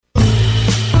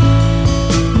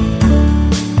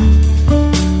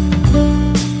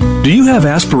Do you have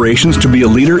aspirations to be a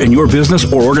leader in your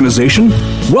business or organization?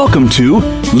 Welcome to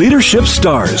Leadership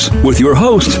Stars with your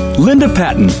host, Linda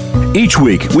Patten. Each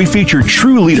week, we feature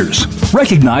true leaders,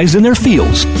 recognized in their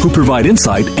fields, who provide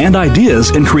insight and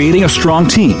ideas in creating a strong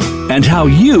team and how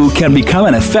you can become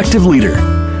an effective leader.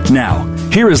 Now,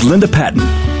 here is Linda Patten.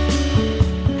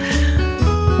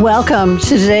 Welcome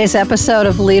to today's episode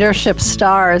of Leadership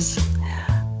Stars.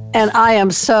 And I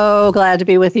am so glad to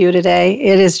be with you today.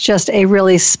 It is just a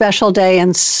really special day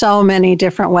in so many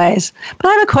different ways. But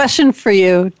I have a question for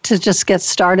you to just get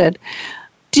started.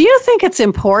 Do you think it's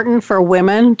important for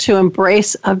women to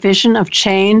embrace a vision of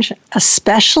change,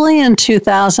 especially in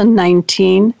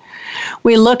 2019?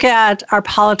 We look at our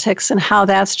politics and how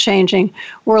that's changing.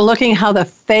 We're looking how the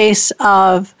face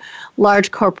of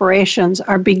large corporations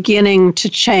are beginning to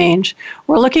change.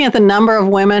 We're looking at the number of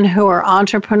women who are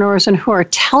entrepreneurs and who are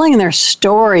telling their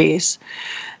stories.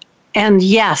 And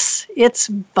yes, it's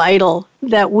vital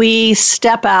that we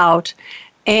step out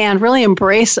and really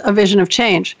embrace a vision of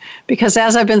change. Because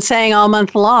as I've been saying all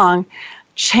month long,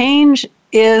 change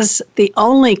is the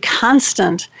only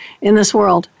constant in this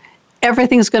world.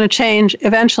 Everything's going to change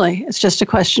eventually. It's just a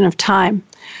question of time.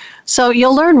 So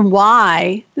you'll learn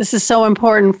why this is so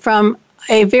important from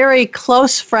a very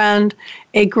close friend,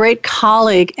 a great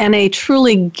colleague, and a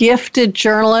truly gifted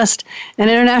journalist and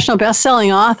international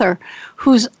best-selling author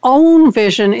whose own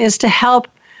vision is to help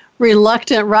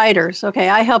reluctant writers. Okay,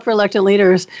 I help reluctant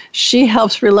leaders. She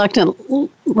helps reluctant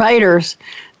writers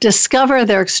discover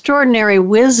their extraordinary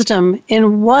wisdom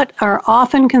in what are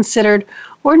often considered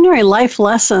ordinary life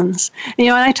lessons.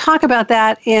 And I talk about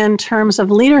that in terms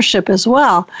of leadership as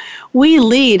well. We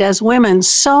lead as women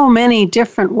so many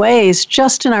different ways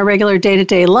just in our regular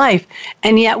day-to-day life,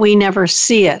 and yet we never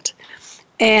see it.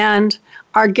 And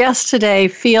our guest today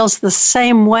feels the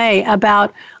same way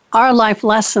about our life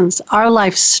lessons, our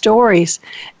life stories,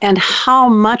 and how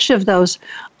much of those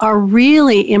are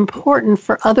really important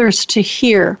for others to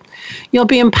hear. You'll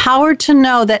be empowered to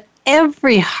know that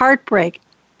every heartbreak,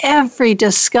 every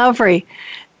discovery,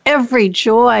 every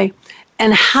joy,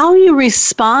 and how you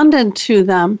responded to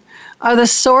them are the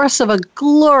source of a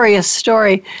glorious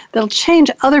story that'll change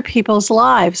other people's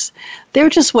lives. They're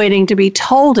just waiting to be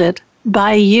told it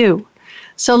by you.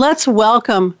 So let's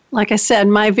welcome, like I said,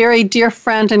 my very dear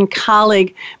friend and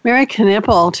colleague, Mary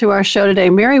Knippel, to our show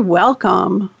today. Mary,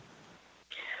 welcome.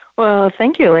 Well,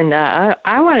 thank you, Linda.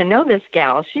 I want to know this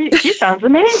gal. She sounds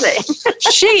amazing.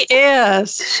 She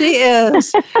is.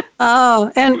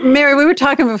 Oh, and Mary, we were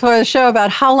talking before the show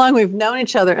about how long we've known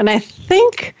each other, and I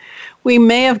think we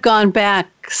may have gone back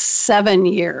 7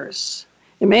 years.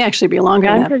 It may actually be longer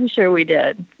than that. I'm pretty sure we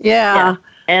did. Yeah.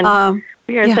 And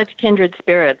we are such kindred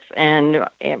spirits, and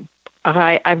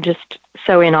I'm just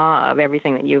so in awe of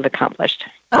everything that you've accomplished.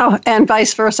 Oh, and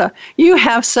vice versa. You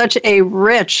have such a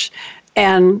rich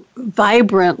and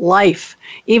vibrant life,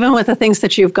 even with the things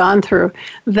that you've gone through,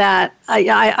 that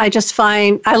I just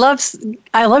find, I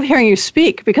love hearing you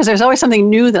speak, because there's always something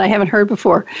new that I haven't heard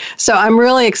before. So I'm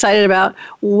really excited about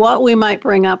what we might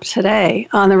bring up today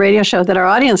on the radio show that our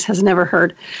audience has never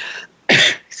heard.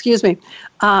 Excuse me.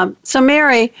 So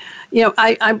Mary,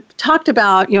 I talked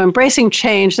about, embracing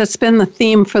change. That's been the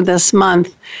theme for this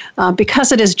month,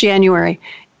 because it is January.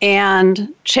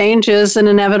 And change is an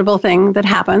inevitable thing that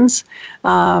happens.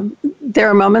 There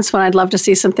are moments when I'd love to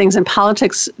see some things in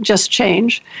politics just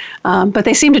change, but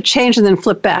they seem to change and then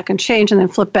flip back and change and then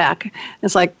flip back.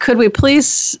 It's like, could we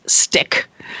please stick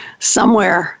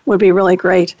somewhere would be really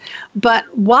great. But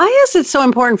why is it so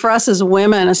important for us as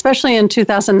women, especially in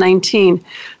 2019,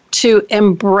 to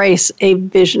embrace a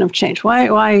vision of change?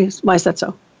 Why is that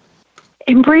so?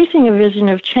 Embracing a vision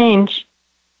of change,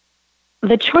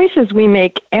 the choices we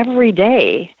make every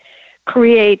day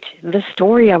create the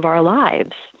story of our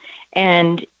lives.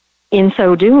 And in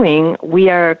so doing, we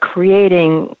are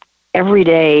creating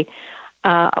everyday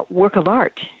work of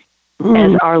art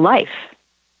as our life.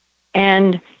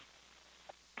 And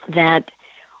that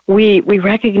we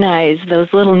recognize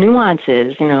those little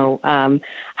nuances,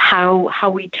 how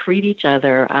we treat each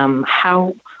other,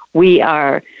 how we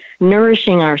are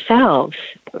nourishing ourselves.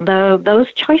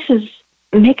 Those choices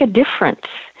make a difference.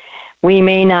 We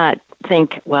may not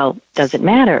think, well, does it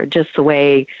matter? Just the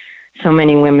way so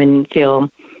many women feel,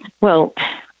 well,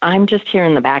 I'm just here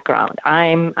in the background.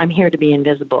 I'm here to be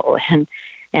invisible.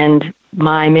 And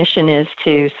my mission is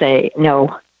to say,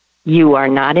 no, you are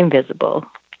not invisible.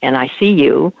 And I see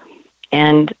you,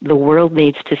 and the world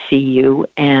needs to see you,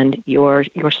 and your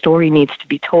story needs to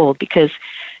be told, because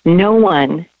no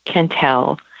one can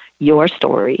tell your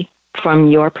story from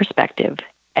your perspective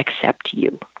except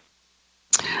you.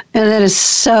 And that is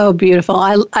so beautiful.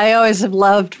 I always have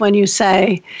loved when you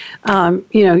say,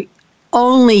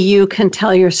 only you can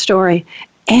tell your story,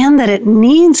 and that it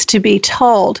needs to be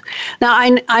told. Now,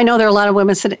 I know there are a lot of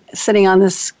women sitting on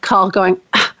this call going,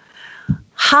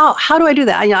 how do I do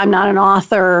that? I'm not an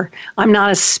author. I'm not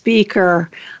a speaker.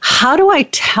 How do I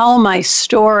tell my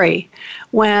story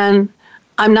when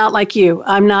I'm not like you?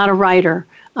 I'm not a writer.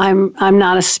 I'm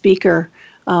not a speaker.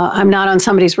 I'm not on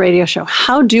somebody's radio show.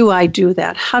 How do I do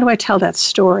that? How do I tell that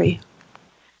story?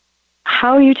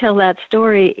 How you tell that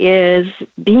story is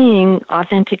being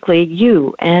authentically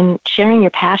you and sharing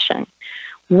your passion.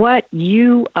 What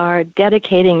you are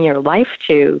dedicating your life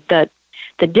to,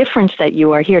 the difference that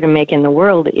you are here to make in the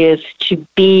world is to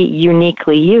be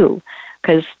uniquely you.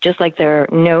 Because just like there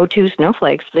are no two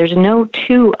snowflakes, there's no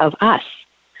two of us.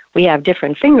 We have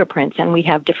different fingerprints, and we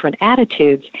have different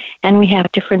attitudes, and we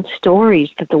have different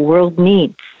stories that the world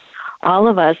needs. All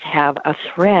of us have a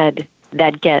thread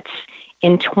that gets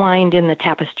entwined in the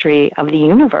tapestry of the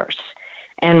universe.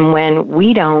 And when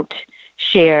we don't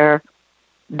share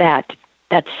that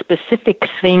specific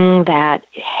thing that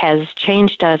has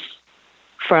changed us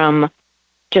from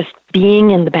just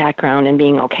being in the background and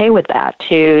being okay with that,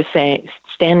 to say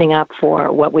standing up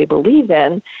for what we believe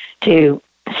in, to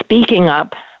speaking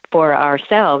up for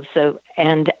ourselves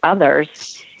and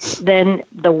others, then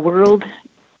the world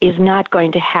is not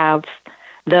going to have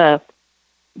the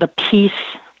piece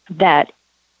that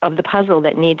of the puzzle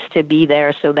that needs to be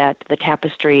there so that the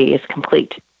tapestry is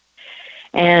complete.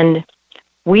 And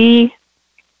we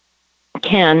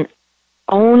can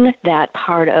own that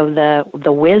part of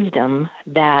the wisdom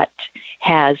that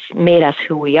has made us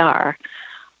who we are.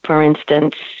 For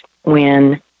instance,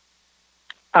 when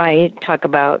I talk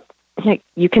about,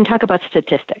 you can talk about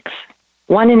statistics.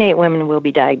 1 in 8 women will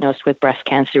be diagnosed with breast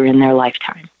cancer in their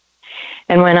lifetime.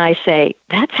 And when I say,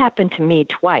 that's happened to me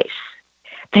twice,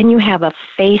 then you have a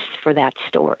face for that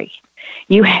story.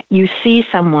 You see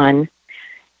someone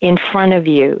in front of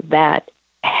you that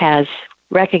has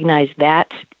recognized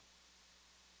that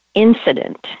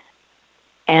incident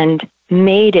and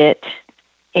made it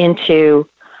into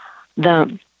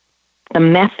the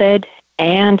method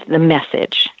and the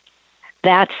message.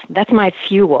 That's my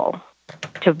fuel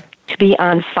to be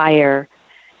on fire,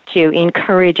 to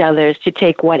encourage others to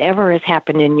take whatever has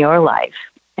happened in your life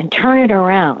and turn it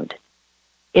around.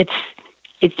 It's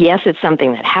yes, it's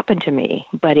something that happened to me,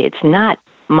 but it's not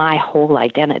my whole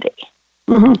identity.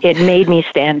 Mm-hmm. It made me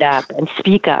stand up and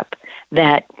speak up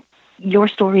that your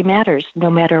story matters no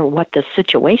matter what the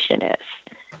situation is.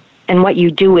 And what you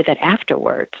do with it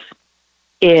afterwards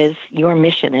is your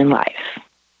mission in life.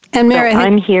 And Mary, so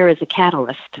I'm here as a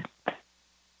catalyst.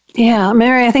 Yeah,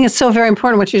 Mary, I think it's so very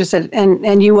important what you just said,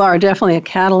 and you are definitely a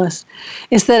catalyst,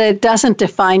 is that it doesn't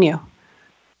define you,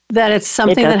 that it's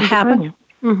something that happened.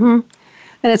 Mm-hmm.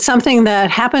 And it's something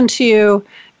that happened to you.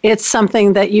 It's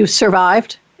something that you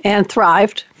survived and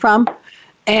thrived from,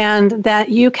 and that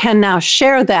you can now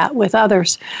share that with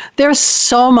others. There's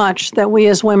so much that we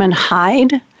as women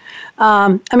hide.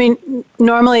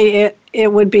 Normally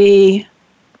it would be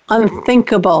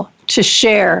unthinkable to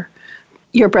share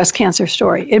your breast cancer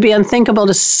story. It'd be unthinkable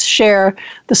to share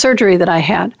the surgery that I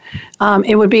had.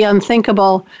 It would be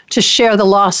unthinkable to share the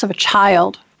loss of a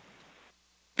child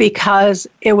because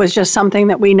it was just something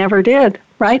that we never did,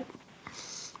 right?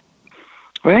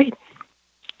 Right.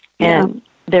 And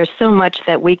there's so much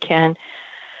that we can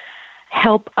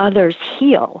help others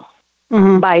heal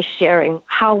by sharing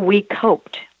how we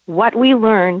coped, what we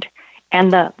learned,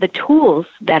 and the tools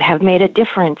that have made a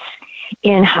difference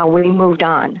in how we moved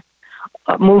on,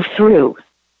 moved through,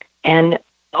 and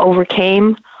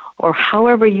overcame, or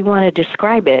however you want to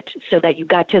describe it, so that you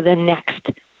got to the next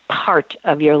part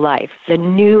of your life, the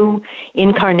new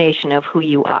incarnation of who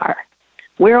you are.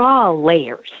 We're all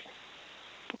layers.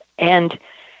 And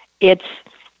it's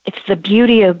the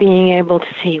beauty of being able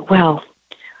to see, well,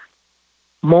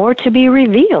 more to be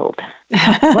revealed.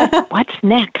 What's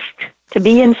next? To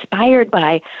be inspired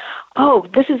by, oh,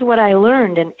 this is what I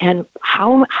learned, and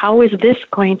how is this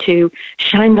going to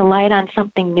shine the light on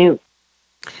something new?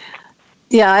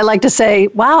 Yeah, I like to say,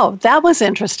 wow, that was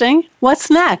interesting. What's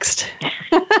next?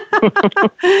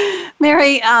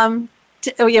 Mary,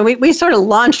 we sort of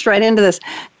launched right into this.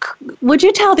 Would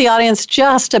you tell the audience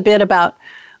just a bit about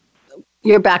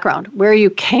your background, where you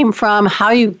came from, how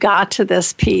you got to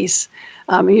this piece?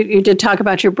 You did talk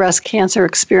about your breast cancer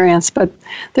experience, but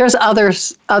there's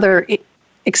other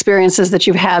experiences that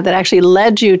you've had that actually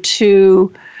led you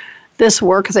to this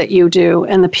work that you do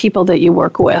and the people that you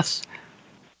work with.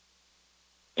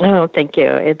 Oh, thank you.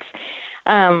 It's,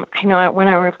 I know when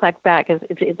I reflect back,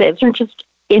 it's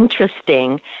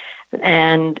interesting.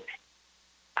 And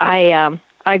I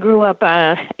grew up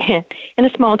in a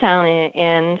small town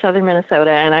in southern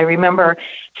Minnesota, and I remember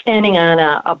standing on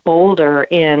a boulder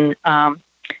in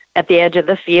at the edge of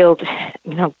the field,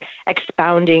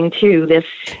 expounding to this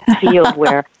field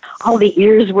where all the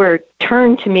ears were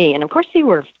turned to me. And of course they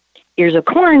were ears of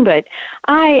corn, but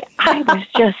I was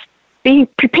just being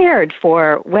prepared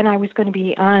for when I was going to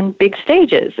be on big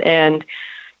stages. And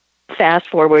fast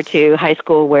forward to high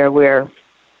school, where we're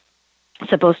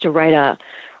supposed to write a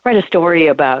story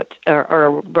about,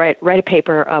 or write a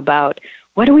paper about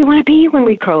what do we want to be when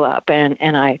we grow up. And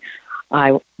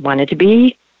I wanted to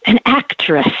be an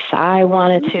actress. I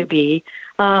wanted to be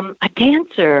a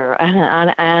dancer,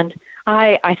 and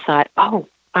I thought,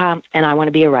 and I want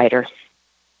to be a writer.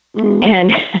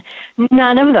 And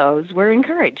none of those were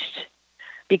encouraged,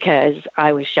 because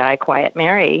I was shy, quiet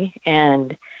Mary,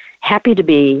 and happy to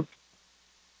be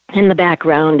in the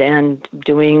background and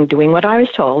doing what I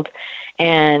was told.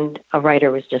 And a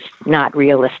writer was just not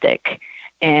realistic.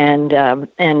 And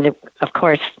of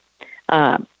course,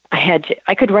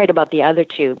 I could write about the other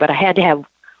two, but I had to have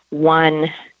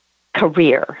one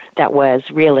career that was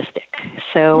realistic.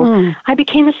 So I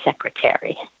became a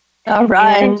secretary. All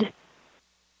right. And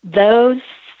those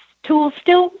tools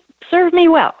still serve me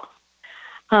well.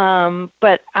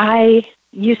 But I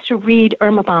used to read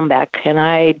Irma Bombeck, and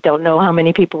I don't know how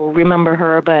many people remember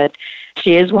her, but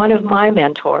she is one of my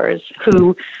mentors,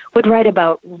 who would write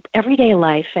about everyday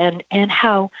life and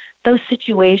how those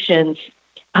situations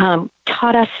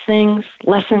taught us things,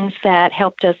 lessons that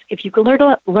helped us. If you could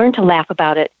learn to laugh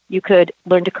about it, you could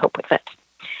learn to cope with it.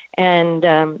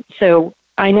 And so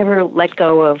I never let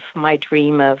go of my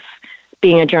dream of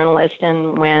being a journalist.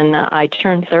 And when I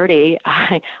turned 30,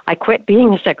 I quit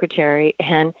being a secretary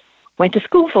and went to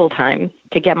school full time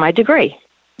to get my degree.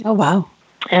 Oh, wow.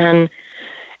 And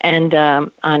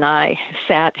I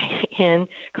sat in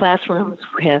classrooms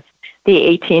with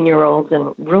the 18-year-olds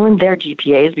and ruined their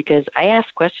GPAs, because I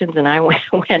asked questions and I went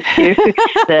to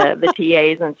the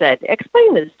TAs and said,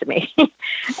 explain this to me,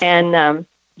 and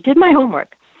did my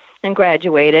homework and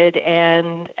graduated,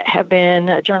 and have been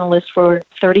a journalist for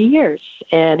 30 years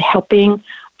and helping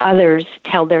others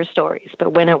tell their stories.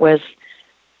 But when it was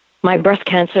my breast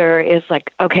cancer, is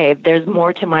like, okay, there's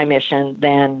more to my mission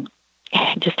than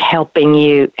just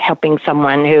helping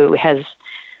someone who has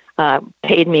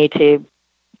paid me to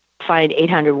find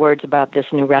 800 words about this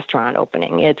new restaurant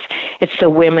opening. It's the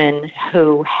women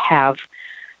who have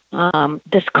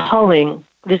this calling,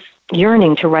 this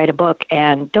yearning to write a book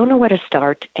and don't know where to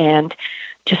start, and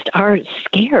just are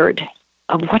scared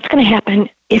of what's going to happen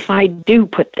if I do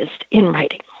put this in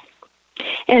writing.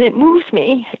 And it moves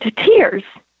me to tears,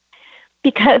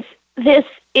 because this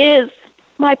is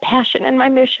my passion and my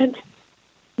mission.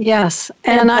 Yes.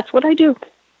 And that's what I do.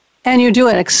 And you do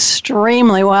it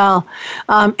extremely well.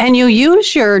 And you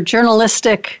use your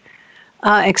journalistic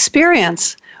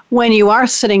experience when you are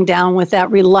sitting down with that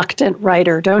reluctant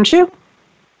writer, don't you?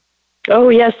 Oh,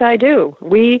 yes, I do.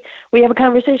 We have a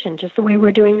conversation just the way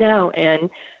we're doing now, and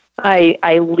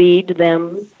I lead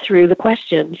them through the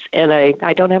questions, and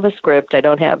I don't have a script. I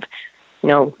don't have,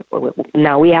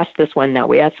 now we ask this one, now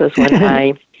we ask this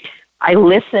one. I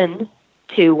listen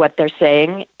to what they're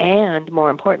saying, and more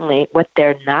importantly, what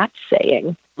they're not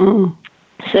saying.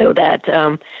 So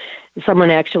that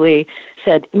someone actually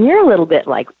said, you're a little bit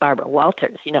like Barbara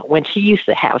Walters. When she used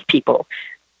to have people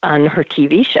on her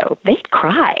TV show, they'd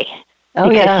cry. Oh,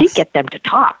 because yes. she'd get them to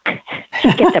talk.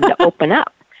 She'd get them to open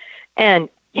up. And,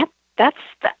 yep, that's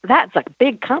a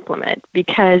big compliment,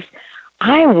 because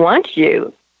I want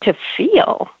you to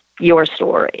feel your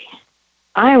story.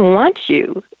 I want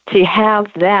you to have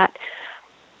that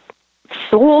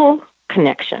soul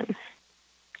connection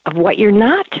of what you're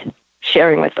not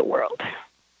sharing with the world.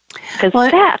 Because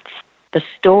that's the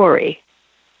story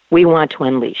we want to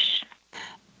unleash.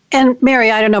 And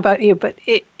Mary, I don't know about you, but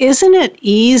isn't it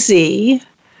easy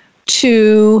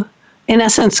to, in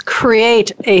essence,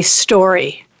 create a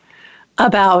story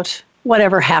about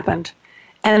whatever happened?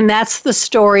 And that's the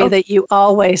story that you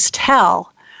always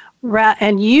tell.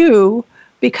 And you,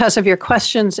 because of your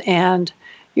questions and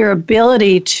your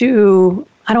ability to,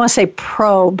 I don't want to say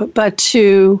probe, but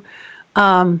to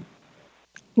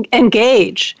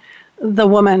engage the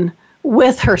woman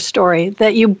with her story,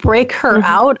 that you break her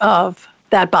out of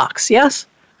that box, yes?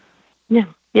 Yeah.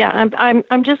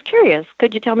 I'm just curious.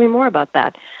 Could you tell me more about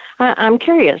that? I'm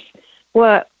curious.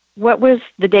 What was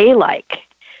the day like?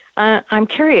 I'm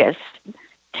curious.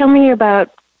 Tell me about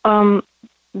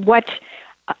what.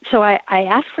 So I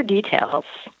asked for details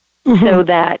so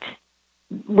that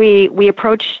we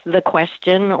approach the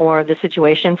question or the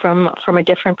situation from a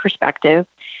different perspective,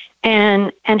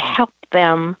 and help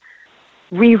them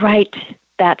rewrite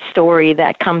that story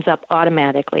that comes up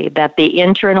automatically, that the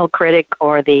internal critic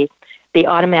or the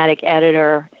automatic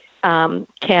editor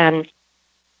can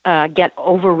get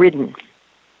overridden.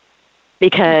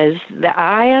 Because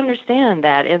I understand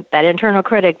that that internal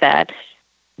critic that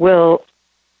will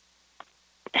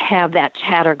have that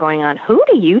chatter going on. Who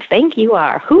do you think you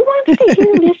are? Who wants to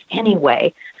hear this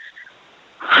anyway?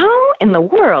 How in the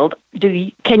world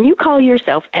can you call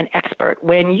yourself an expert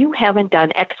when you haven't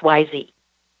done X, Y, Z?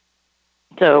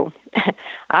 So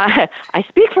I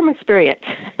speak from experience.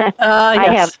 Yes.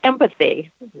 I have empathy.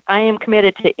 I am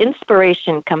committed to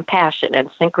inspiration, compassion, and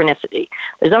synchronicity.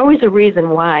 There's always a reason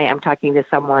why I'm talking to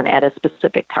someone at a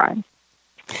specific time.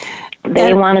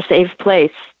 They want a safe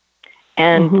place,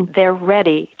 and they're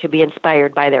ready to be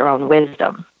inspired by their own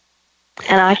wisdom.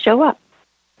 And I show up.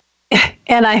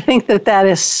 And I think that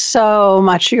is so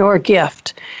much your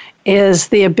gift, is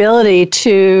the ability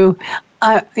to...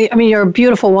 I mean, you're a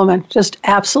beautiful woman, just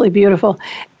absolutely beautiful,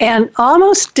 and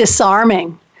almost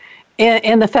disarming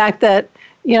in the fact that,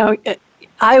 you know,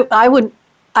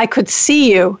 I could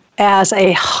see you as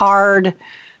a hard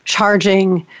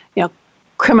charging, you know,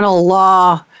 criminal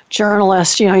law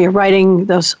journalist. You know, you're writing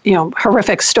those, you know,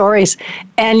 horrific stories,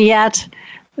 and yet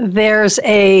there's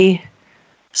a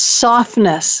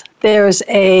softness, there's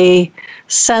a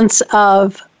sense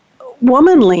of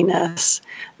womanliness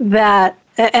that,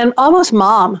 and almost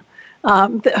mom,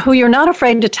 who you're not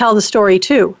afraid to tell the story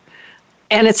to.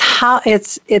 And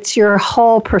it's your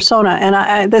whole persona.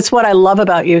 And that's what I love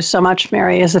about you so much,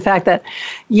 Mary, is the fact that,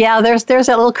 yeah, there's that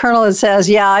little kernel that says,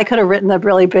 yeah, I could have written the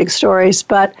really big stories,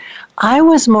 but I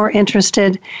was more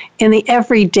interested in the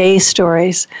everyday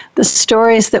stories, the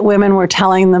stories that women were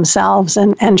telling themselves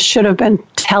and should have been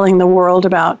telling the world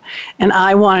about. And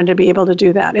I wanted to be able to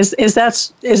do that. Is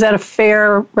that a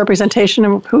fair representation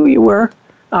of who you are?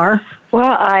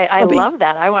 Well, I love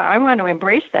that. I want to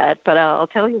embrace that, but I'll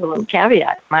tell you a little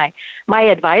caveat. My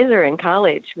advisor in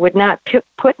college would not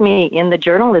put me in the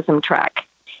journalism track.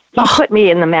 He put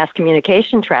me in the mass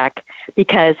communication track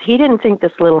because he didn't think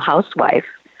this little housewife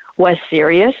was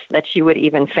serious, that she would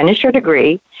even finish her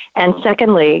degree, and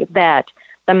secondly, that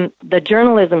the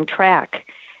journalism track,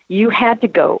 you had to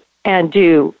go and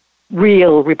do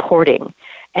real reporting,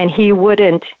 and he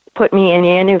wouldn't put me in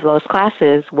any of those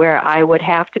classes where I would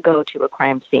have to go to a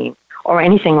crime scene or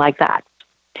anything like that.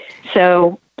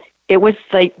 So it was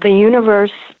like the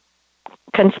universe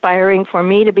conspiring for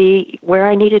me to be where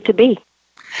I needed to be.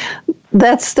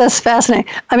 That's fascinating.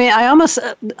 I mean, I almost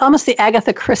the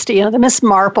Agatha Christie, you know, the Miss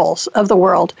Marples of the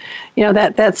world, you know,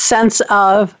 that sense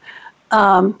of,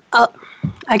 I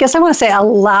guess I want to say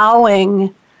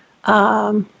allowing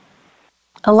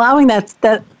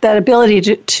that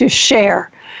ability to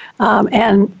share.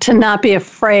 And to not be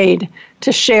afraid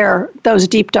to share those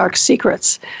deep, dark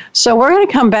secrets. So we're going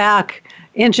to come back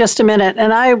in just a minute.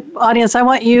 And audience, I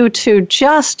want you to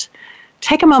just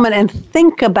take a moment and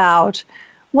think about,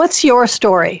 what's your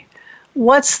story?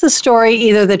 What's the story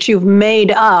either that you've made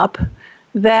up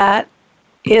that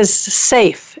is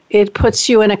safe? It puts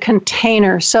you in a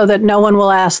container so that no one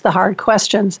will ask the hard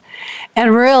questions.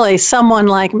 And really, someone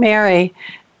like Mary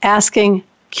asking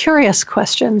curious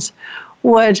questions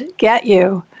would get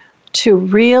you to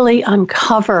really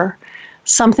uncover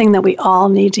something that we all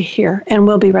need to hear. And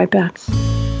we'll be right back.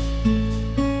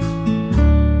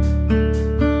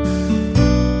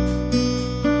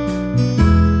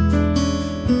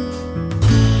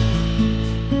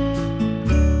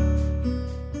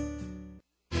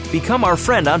 Become our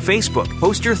friend on Facebook.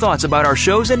 Post your thoughts about our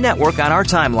shows and network on our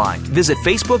timeline. Visit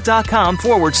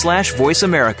facebook.com/Voice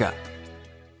America.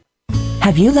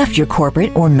 Have you left your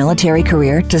corporate or military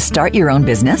career to start your own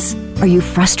business? Are you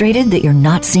frustrated that you're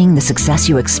not seeing the success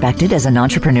you expected as an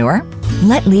entrepreneur?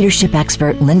 Let leadership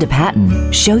expert Linda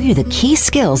Patten show you the key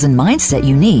skills and mindset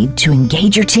you need to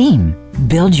engage your team,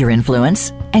 build your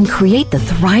influence, and create the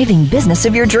thriving business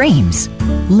of your dreams.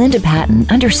 Linda Patten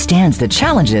understands the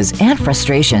challenges and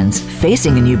frustrations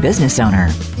facing a new business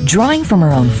owner, drawing from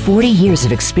her own 40 years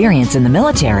of experience in the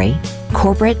military,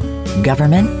 corporate,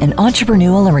 government, and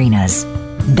entrepreneurial arenas.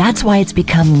 That's why it's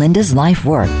become Linda's life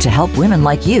work to help women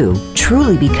like you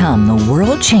truly become the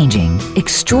world-changing,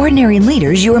 extraordinary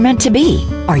leaders you are meant to be.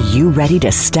 Are you ready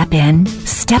to step in,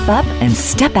 step up, and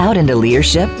step out into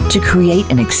leadership to create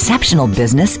an exceptional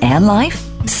business and life?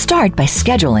 Start by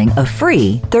scheduling a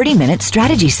free 30-minute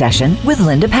strategy session with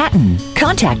Linda Patten.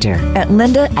 Contact her at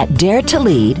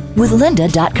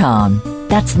linda@daretoleadwithlinda.com.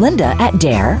 That's Linda at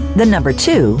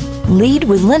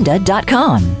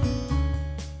leadwithlinda.com.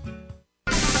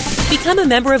 Become a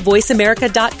member of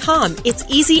VoiceAmerica.com. It's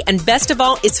easy, and best of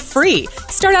all, it's free.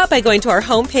 Start out by going to our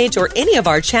homepage or any of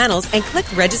our channels and click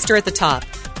register at the top.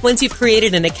 Once you've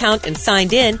created an account and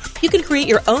signed in, you can create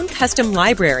your own custom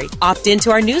library, opt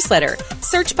into our newsletter,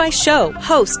 search by show,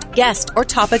 host, guest, or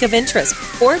topic of interest,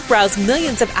 or browse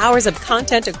millions of hours of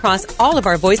content across all of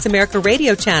our Voice America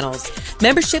radio channels.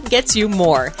 Membership gets you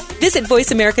more. Visit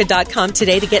VoiceAmerica.com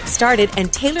today to get started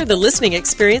and tailor the listening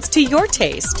experience to your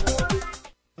taste.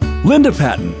 Linda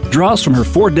Patten draws from her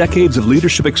 4 decades of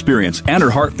leadership experience and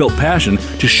her heartfelt passion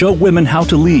to show women how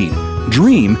to lead,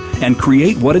 dream, and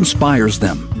create what inspires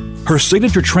them. Her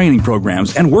signature training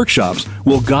programs and workshops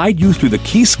will guide you through the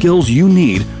key skills you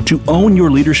need to own your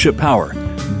leadership power,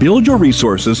 build your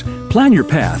resources, plan your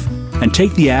path, and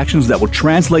take the actions that will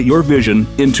translate your vision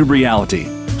into reality.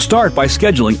 Start by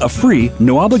scheduling a free,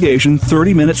 no-obligation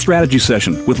 30-minute strategy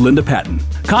session with Linda Patten.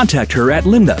 Contact her at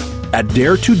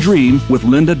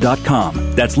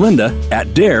linda@daretodreamwithlinda.com. That's Linda at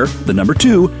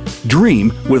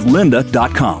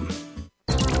dreamwithlinda.com.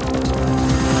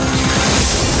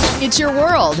 It's your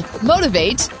world.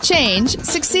 Motivate, change,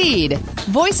 succeed.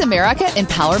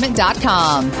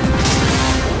 VoiceAmericaEmpowerment.com.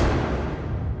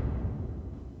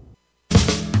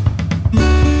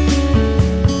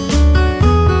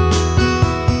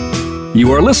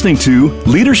 You are listening to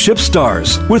Leadership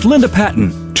Stars with Linda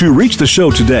Patten. To reach the show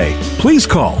today, please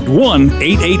call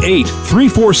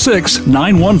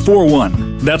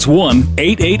 1-888-346-9141. That's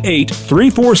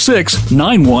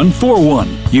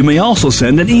 1-888-346-9141. You may also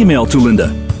send an email to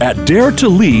Linda at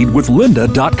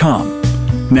daretololeadwithlinda.com.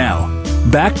 Now,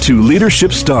 back to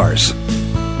Leadership Stars.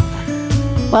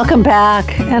 Welcome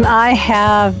back, and I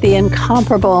have the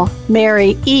incomparable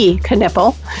Mary E.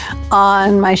 Knippel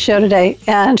on my show today,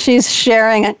 and she's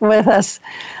sharing with us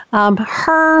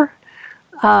her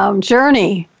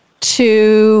journey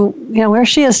to where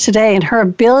she is today, and her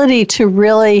ability to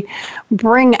really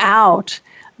bring out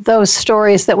those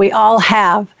stories that we all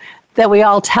have, that we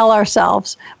all tell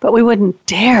ourselves, but we wouldn't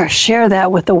dare share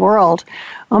that with the world.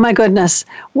 Oh my goodness,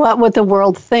 what would the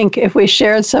world think if we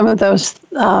shared some of those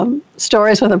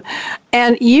stories with them?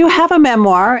 And you have a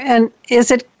memoir, and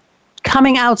is it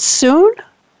coming out soon,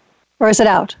 or is it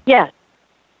out? Yes.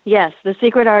 The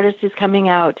Secret Artist is coming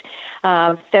out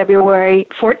February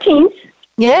 14th.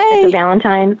 Yay! It's a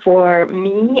Valentine for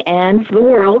me and for the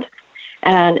world.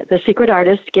 And The Secret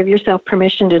Artist, give yourself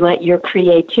permission to let your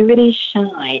creativity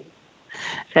shine.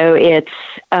 So it's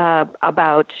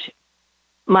about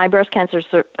my breast cancer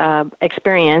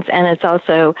experience, and it's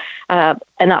also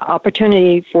an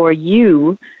opportunity for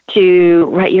you to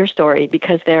write your story,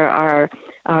 because there are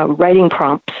writing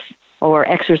prompts or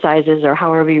exercises or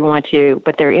however you want to,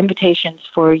 but they're invitations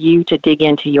for you to dig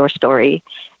into your story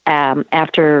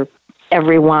after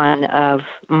every one of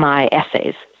my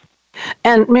essays.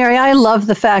 And Mary, I love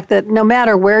the fact that no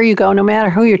matter where you go, no matter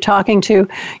who you're talking to,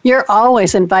 you're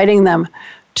always inviting them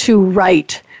to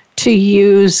write, to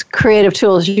use creative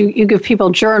tools. You give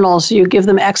people journals, you give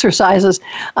them exercises.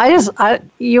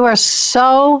 You are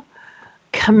so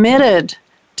committed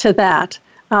to that,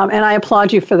 and I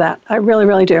applaud you for that. I really,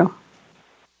 really do.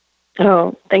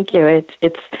 Oh, thank you.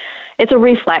 It's a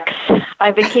reflex.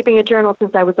 I've been keeping a journal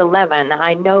since I was 11.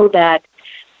 I know that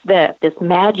this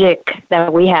magic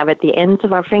that we have at the ends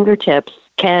of our fingertips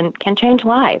can change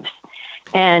lives.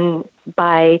 And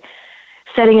by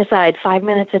setting aside 5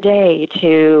 minutes a day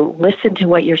to listen to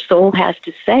what your soul has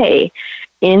to say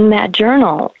in that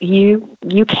journal, you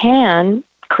can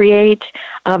create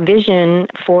a vision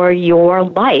for your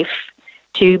life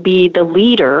to be the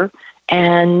leader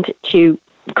and to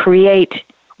create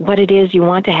what it is you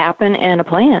want to happen and a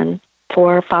plan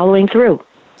for following through.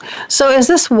 So is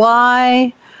this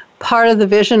why part of the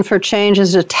vision for change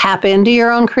is to tap into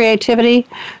your own creativity,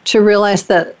 to realize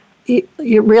that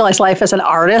you realize life as an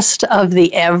artist of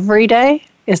the everyday?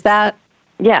 Is that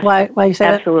why you say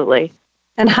absolutely. That?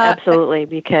 And how, absolutely,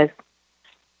 because...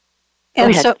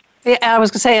 And so, I was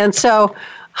going to say, and so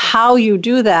how you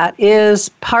do that is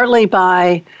partly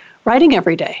by writing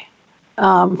every day,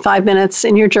 5 minutes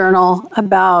in your journal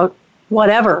about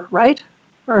whatever, right?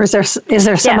 Or is there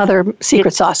some other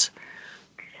secret sauce?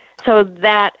 So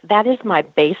that is my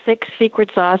basic secret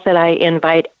sauce that I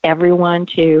invite everyone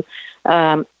to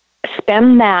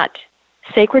spend that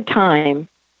sacred time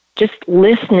just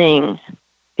listening,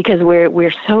 because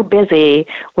we're so busy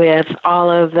with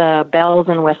all of the bells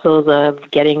and whistles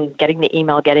of getting the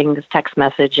email, getting this text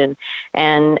message,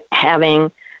 and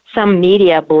having some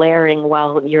media blaring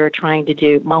while you're trying to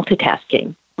do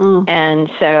multitasking. And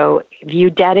so if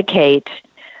you dedicate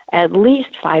at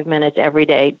least 5 minutes every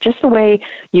day, just the way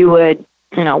you would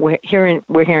we're here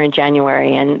in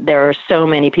January, and there are so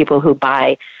many people who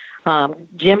buy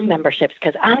gym memberships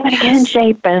because I'm going to get in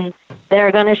shape, and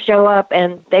they're going to show up,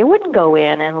 and they wouldn't go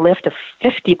in and lift a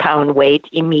 50-pound weight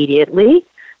immediately.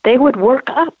 They would work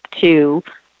up to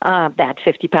that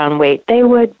 50-pound weight. They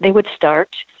would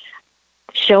start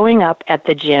showing up at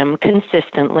the gym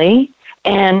consistently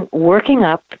and working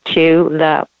up to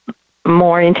the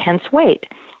more intense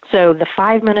weight. So the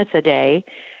 5 minutes a day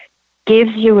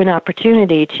gives you an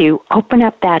opportunity to open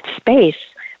up that space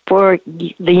for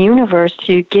the universe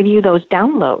to give you those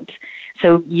downloads.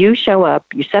 So you show up,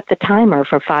 you set the timer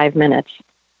for 5 minutes,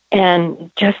 and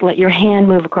just let your hand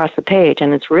move across the page.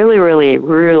 And it's really, really,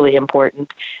 really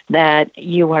important that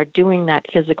you are doing that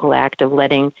physical act of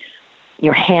letting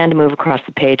your hand move across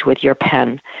the page with your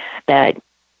pen. That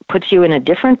puts you in a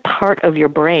different part of your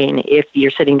brain if you're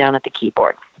sitting down at the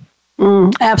keyboard.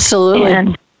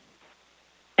 Absolutely.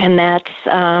 And that's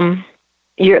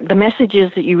the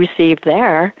messages that you receive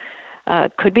there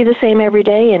could be the same every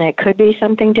day, and it could be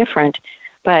something different.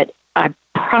 But I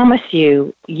promise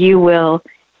you, you will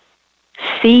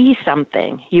see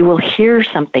something, you will hear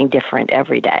something different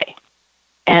every day,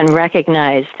 and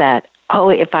recognize that,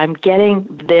 if I'm getting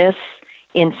this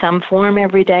in some form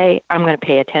every day, I'm going to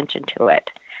pay attention to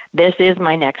it. This is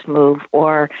my next move,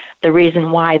 or the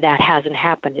reason why that hasn't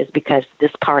happened is because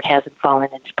this part hasn't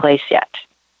fallen into place yet.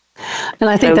 And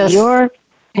I think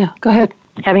go ahead.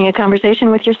 Having a conversation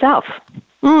with yourself.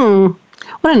 What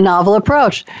a novel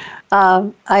approach.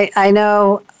 I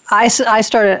know I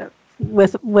started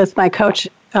with my coach,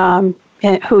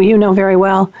 who you know very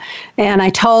well, and I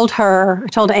told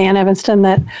Ann Evanston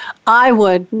that I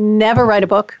would never write a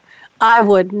book. I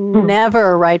would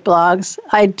never write blogs.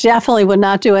 I definitely would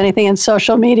not do anything in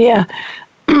social media.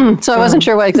 So I wasn't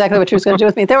sure exactly what she was going to do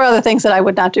with me. There were other things that I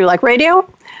would not do, like radio,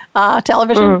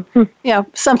 television,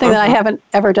 something that I haven't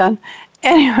ever done.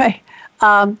 Anyway,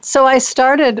 so I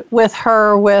started with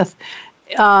her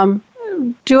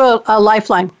do a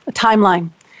lifeline, a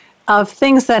timeline of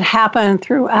things that happen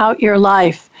throughout your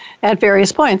life at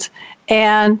various points,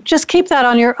 and just keep that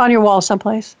on your wall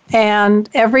someplace. And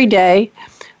every day,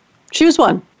 choose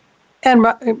one and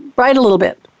write a little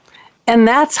bit. And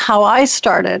that's how I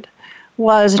started,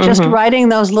 was just writing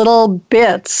those little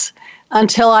bits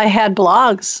until I had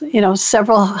blogs,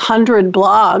 several hundred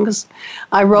blogs.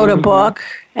 I wrote a book,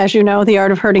 as you know, The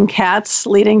Art of Herding Cats,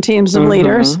 Leading Teams of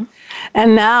Leaders.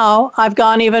 And now I've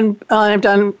I've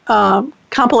done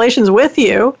compilations with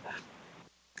you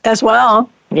as well.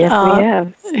 Yes, we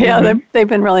have. Yeah, they've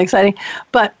been really exciting.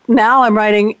 But now I'm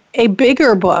writing a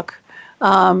bigger book.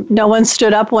 No One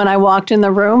Stood Up When I Walked in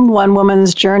the Room, One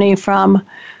Woman's Journey from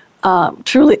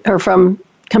from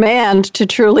command to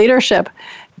true leadership.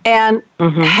 And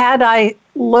had I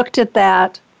looked at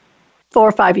that 4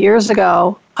 or 5 years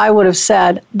ago, I would have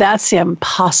said, that's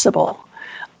impossible.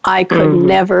 I could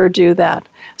never do that.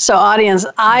 So audience,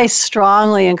 I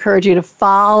strongly encourage you to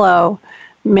follow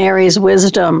Mary's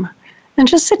wisdom and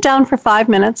just sit down for 5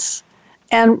 minutes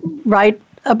and write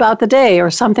about the day or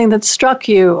something that struck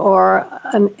you, or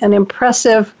an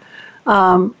impressive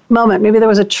moment. Maybe there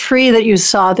was a tree that you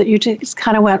saw that you just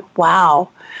kind of went, wow.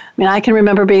 I mean, I can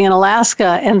remember being in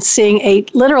Alaska and seeing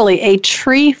literally a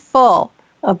tree full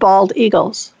of bald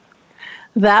eagles.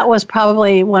 That was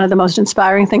probably one of the most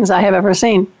inspiring things I have ever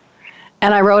seen.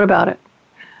 And I wrote about it.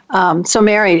 So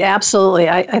Mary, absolutely.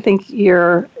 I think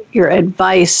your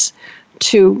advice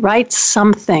to write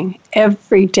something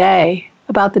every day,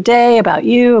 about the day, about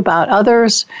you, about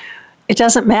others, it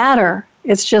doesn't matter.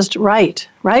 It's just right?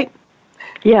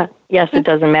 Yeah, yes, it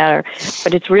doesn't matter.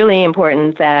 But it's really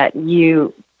important that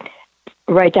you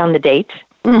write down the date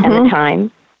and the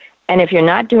time. And if you're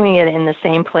not doing it in the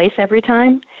same place every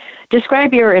time,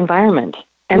 describe your environment.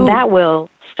 And that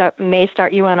may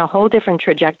start you on a whole different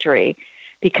trajectory,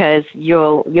 because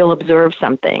you'll observe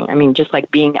something. I mean, just like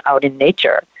being out in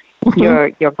nature,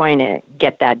 you're going to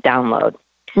get that download.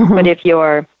 But if you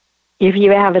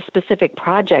have a specific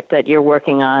project that you're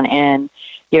working on and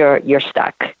you're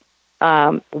stuck,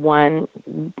 one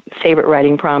favorite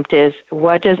writing prompt is,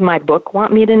 what does my book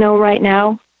want me to know right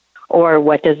now? Or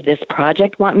what does this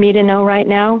project want me to know right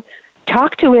now?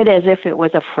 Talk to it as if it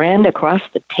was a friend across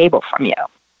the table from you.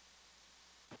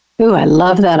 Ooh, I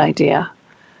love that idea.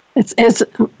 It's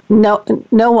no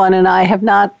one and I have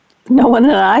sat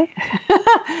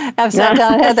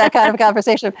down and had that kind of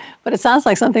conversation, but it sounds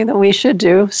like something that we should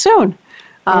do soon.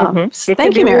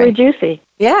 Thank you, Mary. Really juicy.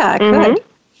 Yeah, good.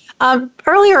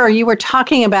 Earlier, you were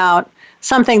talking about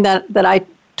something that I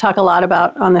talk a lot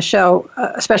about on the show,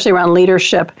 especially around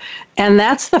leadership, and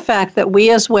that's the fact that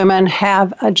we as women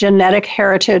have a genetic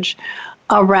heritage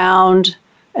around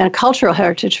and cultural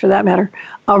heritage for that matter,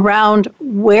 around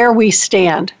where we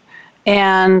stand.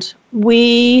 And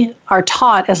we are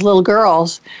taught as little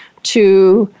girls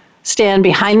to stand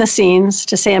behind the scenes,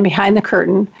 to stand behind the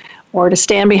curtain, or to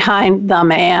stand behind the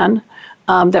man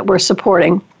that we're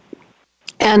supporting,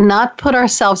 and not put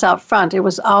ourselves out front. It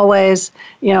was always,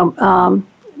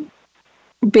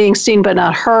 being seen but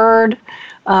not heard,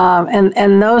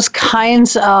 and those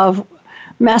kinds of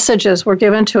messages were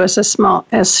given to us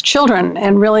as children,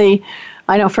 and really,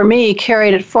 I know for me,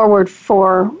 carried it forward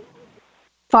for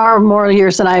far more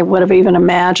years than I would have even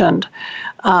imagined.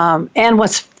 And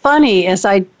what's funny is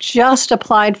I just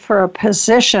applied for a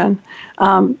position.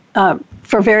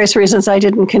 For various reasons, I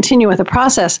didn't continue with the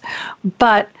process,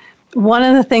 but one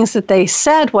of the things that they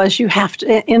said was you have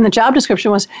to, in the job description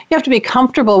was, you have to be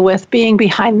comfortable with being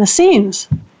behind the scenes.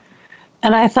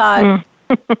 And I thought,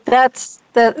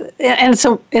 and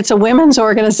so it's a women's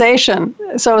organization.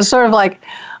 So it's sort of like,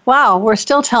 wow, we're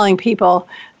still telling people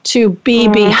to be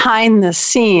behind the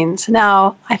scenes.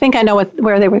 Now, I think I know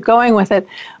where they were going with it,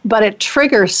 but it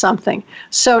triggers something.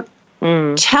 So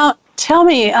tell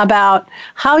me about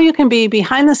how you can be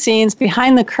behind the scenes,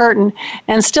 behind the curtain,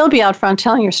 and still be out front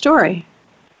telling your story.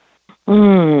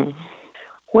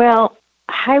 Well,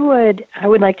 I would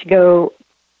like to go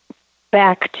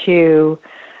back to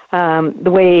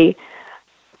the way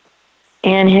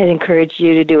Anne had encouraged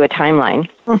you to do a timeline.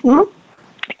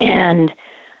 And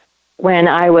when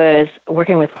I was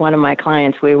working with one of my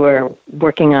clients, we were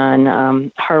working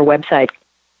on her website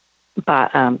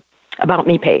About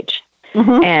Me page.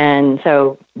 And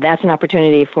so that's an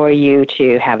opportunity for you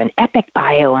to have an epic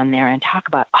bio on there and talk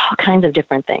about all kinds of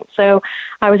different things. So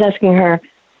I was asking her,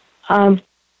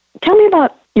 tell me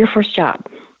about your first job.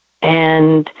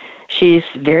 And she's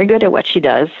very good at what she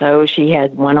does. So she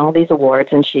had won all these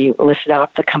awards, and she listed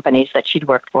out the companies that she'd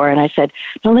worked for. And I said,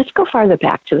 no, let's go farther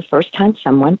back to the first time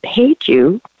someone paid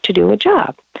you to do a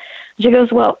job. She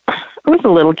goes, well, I was a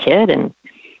little kid, and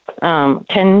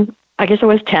 10, I guess I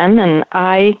was 10, and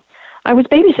I was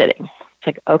babysitting. It's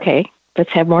like, okay,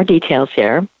 let's have more details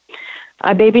here.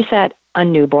 I babysat a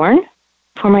newborn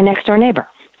for my next door neighbor.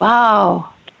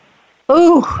 Wow.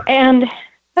 Ooh. And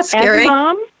that's scary. As a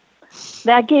mom,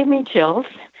 that gave me chills.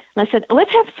 And I said,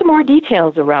 let's have some more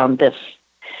details around this.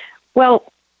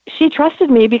 Well, she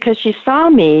trusted me because she saw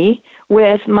me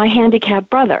with my handicapped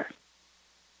brother.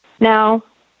 Now,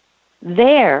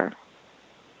 there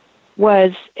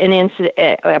was an incident,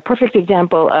 a perfect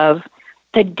example of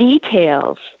the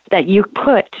details that you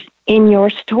put in your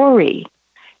story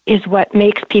is what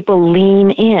makes people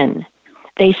lean in.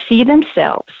 They see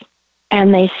themselves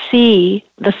and they see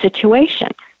the situation.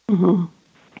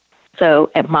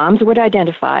 So moms would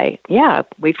identify, yeah,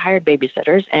 we've hired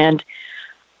babysitters, and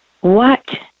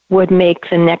what would make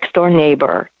the next door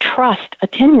neighbor trust a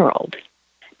 10-year-old?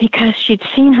 Because she'd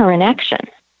seen her in action.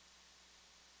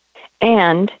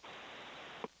 And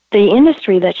the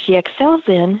industry that she excels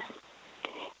in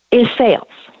is sales.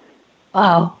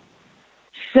 Wow.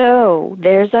 So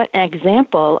there's an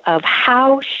example of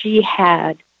how she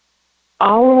had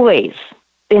always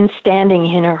been standing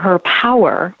in her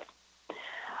power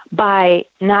by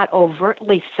not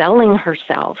overtly selling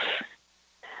herself,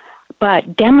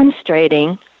 but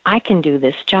demonstrating, I can do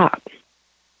this job.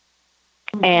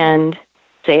 And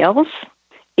sales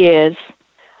is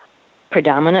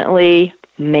predominantly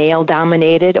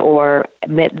male-dominated, or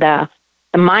the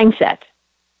mindset.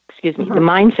 The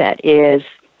mindset is,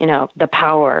 the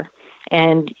power,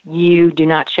 and you do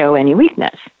not show any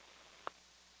weakness,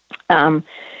 from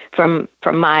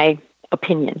my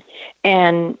opinion.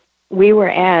 And we were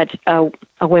at a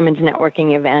women's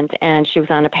networking event, and she was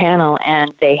on a panel,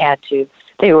 and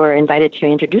they were invited to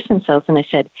introduce themselves, and I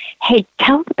said, hey,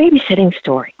 tell the babysitting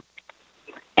story.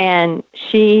 And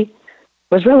she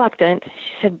was reluctant.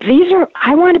 She said,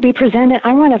 I want to be presented,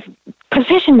 I want to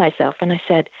position myself. And I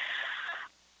said,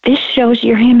 this shows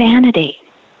your humanity.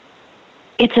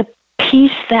 It's a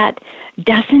piece that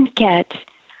doesn't get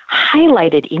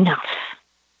highlighted enough.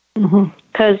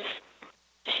 Because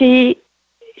she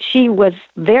was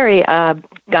very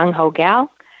gung-ho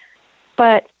gal,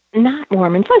 but not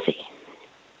warm and fuzzy.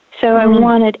 So I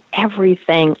wanted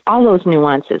everything, all those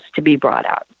nuances to be brought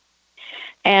out.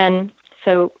 And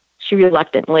so she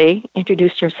reluctantly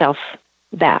introduced herself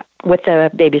that with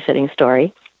the babysitting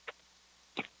story.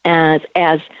 As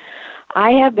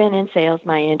I have been in sales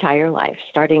my entire life,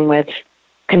 starting with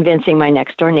convincing my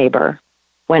next door neighbor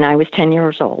when I was 10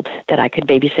 years old that I could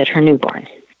babysit her newborn.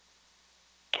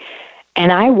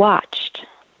 And I watched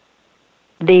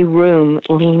the room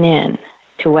lean in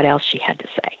to what else she had to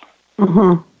say.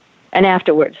 And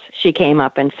afterwards, she came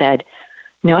up and said,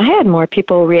 I had more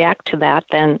people react to that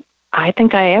than I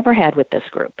think I ever had with this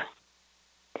group.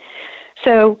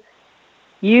 So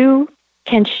you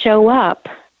can show up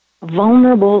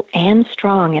vulnerable and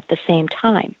strong at the same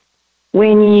time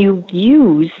when you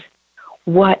use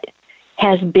what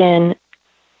has been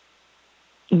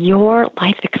your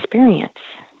life experience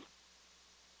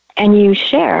and you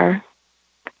share,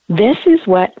 this is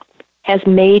what has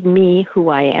made me who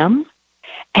I am,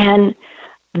 and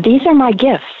these are my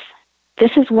gifts.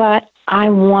 This is what I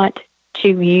want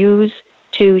to use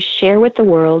to share with the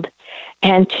world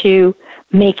and to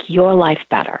make your life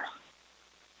better.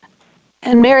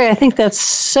 And Mary, I think that's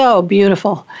so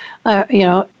beautiful.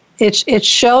 It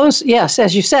shows, yes,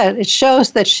 as you said, it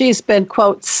shows that she's been,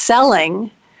 quote,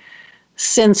 selling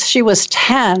since she was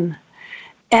 10,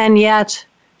 and yet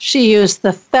she used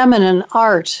the feminine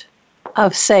art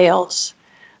of sales,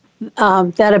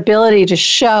 that ability to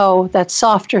show that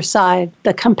softer side,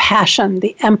 the compassion,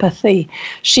 the empathy.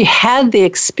 She had the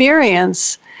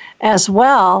experience as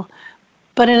well,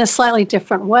 but in a slightly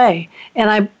different way.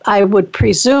 And I would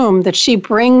presume that she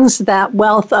brings that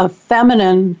wealth of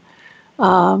feminine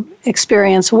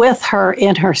experience with her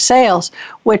in her sales,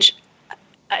 which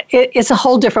it's a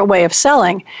whole different way of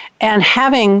selling. And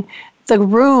having the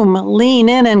room lean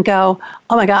in and go,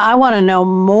 oh my God, I want to know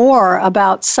more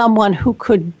about someone who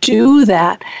could do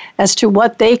that as to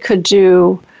what they could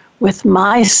do with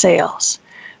my sales,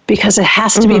 because it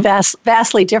has to be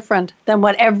vastly different than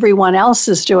what everyone else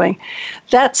is doing.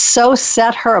 That so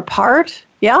set her apart.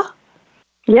 Yeah?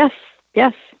 Yes.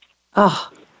 Oh,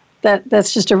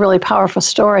 that's just a really powerful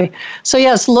story. So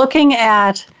yes, looking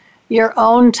at your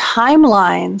own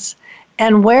timelines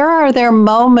and where are there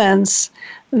moments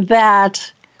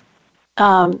that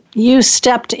you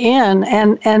stepped in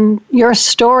and your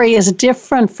story is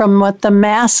different from what the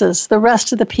masses, the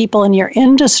rest of the people in your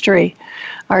industry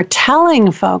are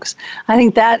telling folks. I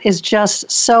think that is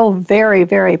just so very,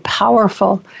 very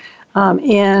powerful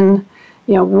in,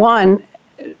 one,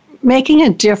 making a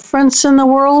difference in the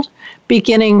world,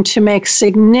 beginning to make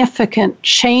significant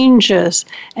changes,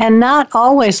 and not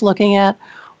always looking at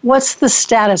what's the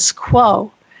status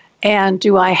quo and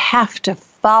do I have to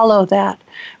follow that,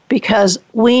 because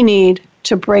we need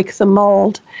to break the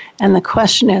mold. And the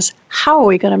question is, how are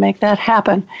we going to make that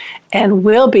happen? And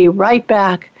we'll be right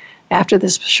back after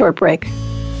this short break.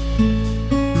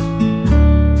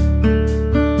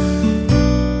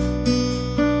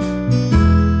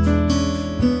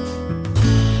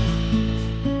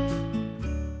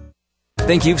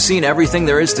 Think you've seen everything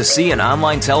there is to see in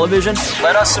online television?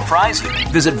 Let us surprise you.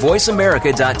 Visit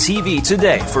voiceamerica.tv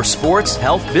today for sports,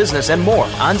 health, business, and more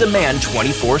on demand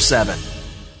 24/7.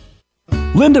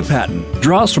 Linda Patten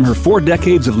draws from her 4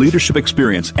 decades of leadership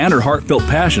experience and her heartfelt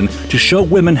passion to show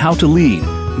women how to lead,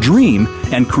 dream,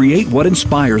 and create what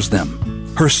inspires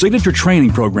them. Her signature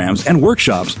training programs and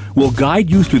workshops will guide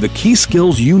you through the key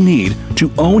skills you need to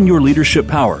own your leadership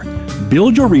power,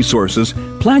 build your resources,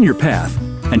 plan your path,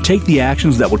 and take the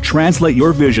actions that will translate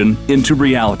your vision into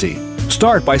reality.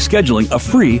 Start by scheduling a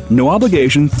free,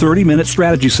 no-obligation 30-minute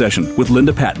strategy session with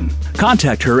Linda Patten.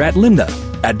 Contact her at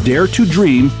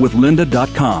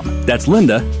linda@daretodreamwithlinda.com. That's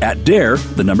Linda at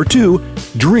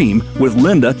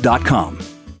dreamwithlinda.com.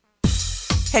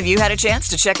 Have you had a chance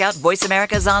to check out Voice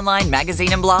America's online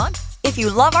magazine and blog? If you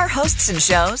love our hosts and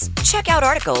shows, check out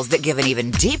articles that give an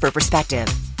even deeper perspective,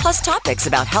 plus topics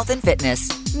about health and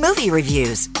fitness, movie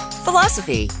reviews,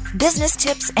 philosophy, business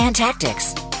tips and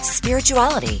tactics,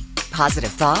 spirituality,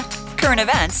 positive thought, current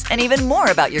events, and even more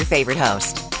about your favorite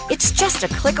host. It's just a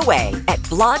click away at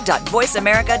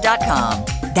blog.voiceamerica.com.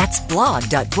 That's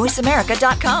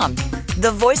blog.voiceamerica.com.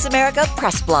 The Voice America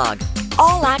Press Blog.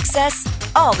 All access,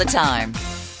 all the time.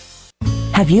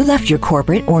 Have you left your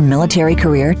corporate or military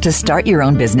career to start your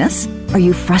own business? Are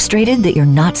you frustrated that you're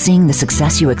not seeing the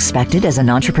success you expected as an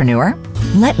entrepreneur?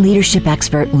 Let leadership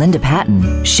expert Linda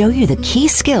Patten show you the key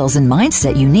skills and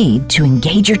mindset you need to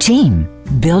engage your team,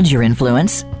 build your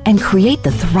influence, and create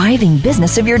the thriving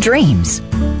business of your dreams.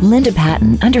 Linda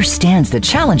Patten understands the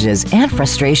challenges and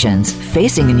frustrations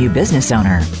facing a new business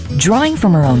owner. Drawing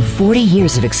from her own 40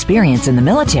 years of experience in the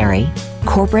military,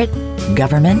 corporate,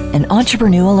 government, and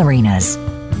entrepreneurial arenas.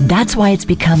 That's why it's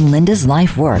become Linda's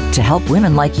life work to help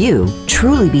women like you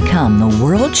truly become the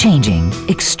world-changing,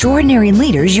 extraordinary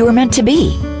leaders you are meant to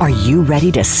be. Are you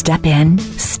ready to step in,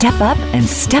 step up, and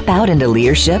step out into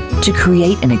leadership to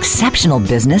create an exceptional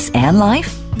business and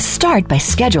life? Start by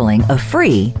scheduling a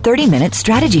free 30-minute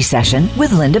strategy session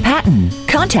with Linda Patten.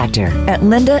 Contact her at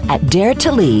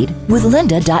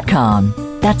linda@daretolleadwithlinda.com.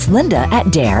 That's Linda at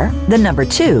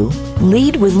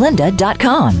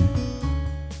leadwithlinda.com.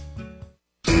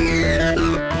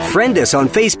 Friend us on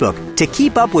Facebook to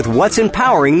keep up with what's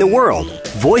empowering the world.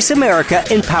 Voice America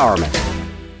Empowerment.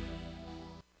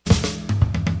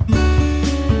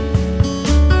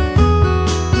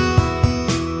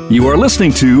 You are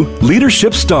listening to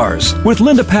Leadership Stars with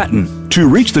Linda Patten. To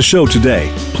reach the show today,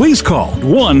 please call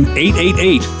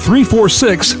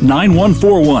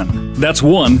 1-888-346-9141. That's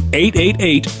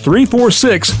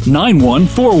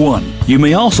 1-888-346-9141. You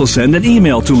may also send an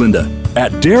email to Linda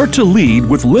at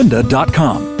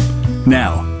daretoleadwithlinda.com.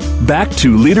 Now, back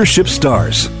to Leadership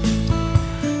Stars.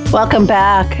 Welcome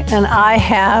back, and I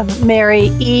have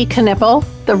Mary E. Knippel,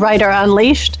 the writer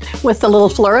Unleashed, with the little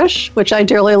flourish, which I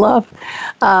dearly love,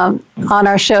 on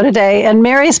our show today. And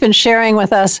Mary's been sharing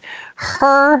with us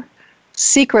her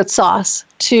secret sauce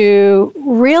to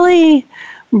really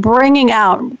bringing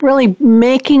out, really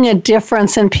making a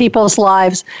difference in people's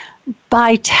lives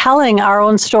by telling our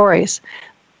own stories,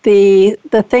 the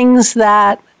things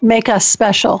that make us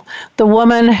special. The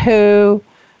woman who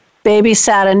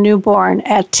babysat a newborn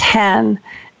at 10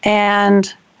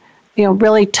 and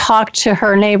really talked to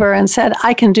her neighbor and said,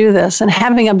 I can do this. And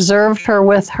having observed her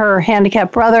with her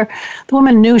handicapped brother, the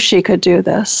woman knew she could do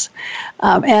this.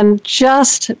 And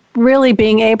just really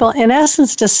being able, in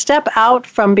essence, to step out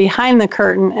from behind the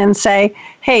curtain and say,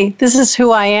 hey, this is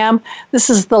who I am. This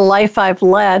is the life I've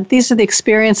led. These are the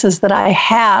experiences that I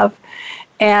have.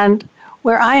 And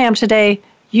where I am today,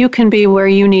 you can be where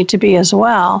you need to be as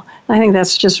well. I think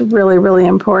that's just really, really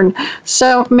important.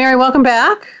 So, Mary, welcome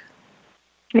back.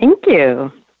 Thank you.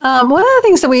 One of the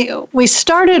things that we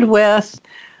started with,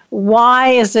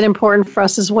 why is it important for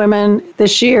us as women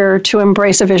this year to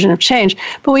embrace a vision of change?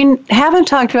 But we haven't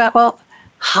talked about, well,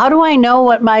 how do I know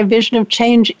what my vision of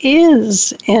change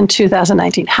is in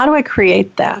 2019? How do I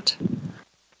create that?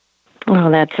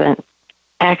 Well, that's an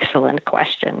excellent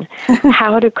question.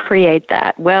 How to create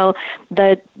that? Well,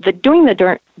 the doing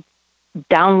the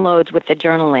downloads with the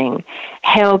journaling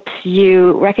helps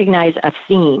you recognize a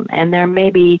theme, and there may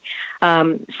be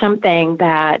something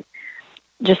that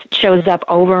just shows up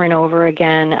over and over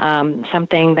again,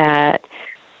 something that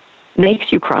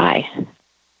makes you cry,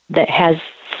 that has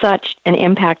such an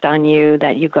impact on you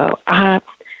that you go, I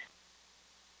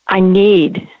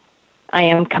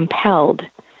am compelled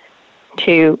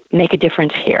to make a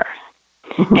difference here.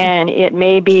 And it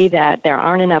may be that there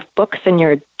aren't enough books in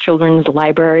your children's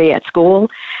library at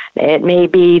school. It may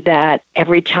be that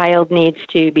every child needs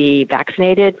to be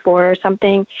vaccinated for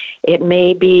something. It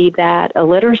may be that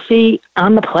illiteracy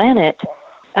on the planet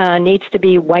needs to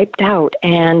be wiped out.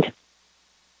 And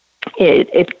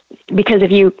it because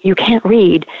if you can't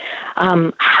read,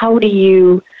 how do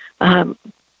you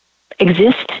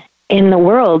exist in the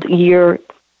world? You're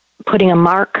putting a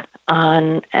mark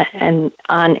on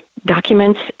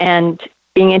documents and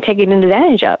being taken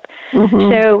advantage of.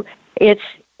 Mm-hmm. So it's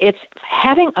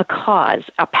having a cause,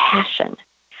 a passion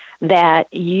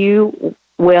that you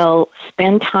will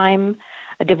spend time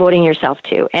devoting yourself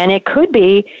to, and it could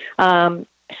be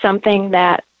something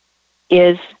that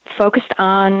is focused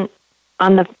on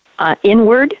the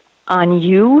inward, on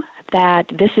you. That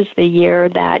this is the year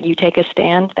that you take a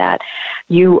stand, that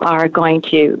you are going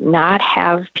to not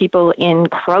have people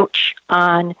encroach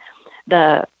on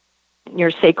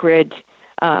your sacred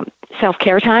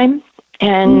self-care time.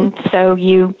 And so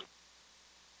you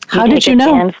How did you know?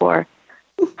 Stand for,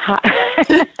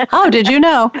 How did you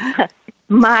know?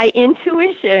 My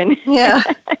intuition. Yeah.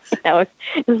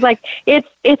 It's like it's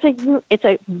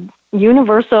a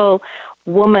universal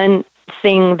woman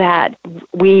thing that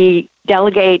we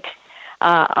delegate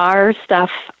our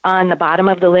stuff on the bottom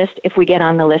of the list if we get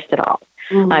on the list at all.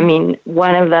 Mm-hmm. I mean,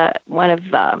 one of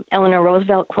Eleanor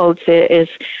Roosevelt quotes is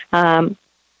that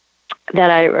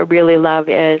I really love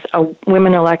is,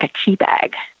 women are like a tea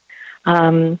bag.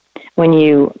 When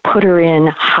you put her in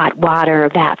hot water,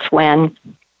 that's when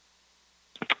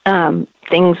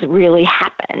things really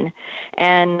happen.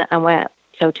 And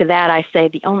so to that I say,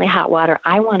 the only hot water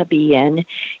I want to be in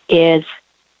is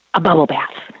a bubble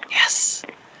bath. Yes.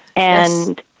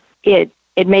 And yes.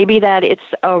 It may be that it's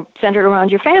centered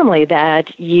around your family,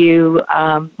 that you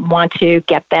want to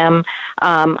get them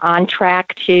on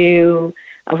track to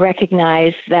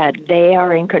recognize that they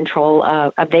are in control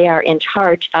of, they are in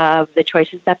charge of the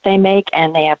choices that they make,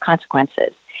 and they have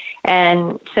consequences.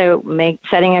 And so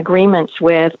setting agreements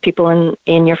with people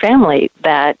in your family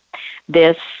that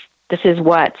this is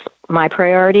what's my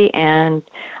priority, and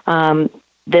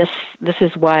this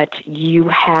is what you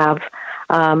have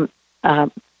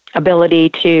ability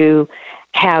to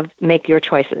make your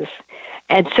choices.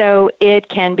 And so it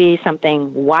can be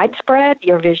something widespread.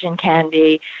 Your vision can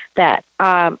be that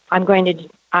I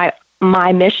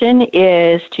my mission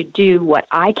is to do what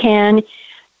I can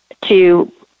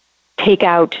to take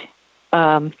out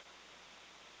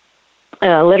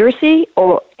literacy,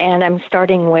 and I'm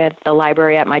starting with the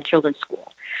library at my children's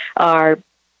school.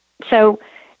 So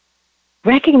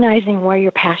recognizing where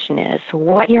your passion is,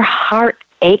 what your heart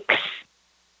aches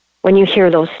when you hear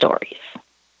those stories.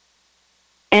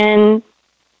 And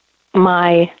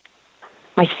my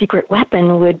secret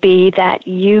weapon would be that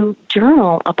you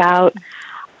journal about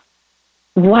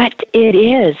what it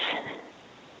is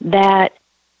that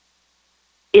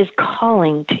is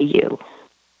calling to you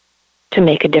to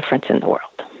make a difference in the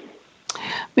world.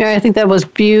 Mary, I think that was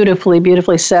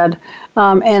beautifully said,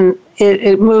 and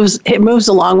it moves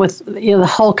along with the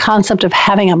whole concept of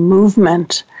having a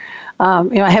movement.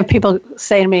 I have people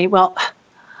say to me, "Well,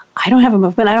 I don't have a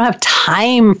movement. I don't have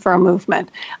time for a movement.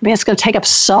 I mean, it's going to take up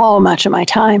so much of my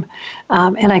time."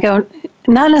 And I go,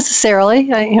 not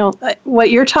necessarily. What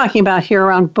you're talking about here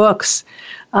around books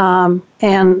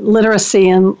and literacy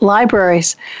and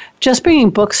libraries, just bringing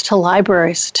books to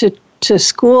libraries, to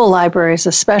school libraries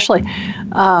especially.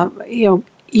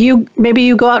 You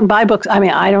go out and buy books. I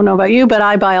mean, I don't know about you, but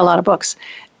I buy a lot of books.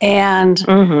 And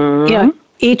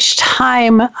each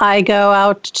time I go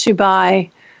out to buy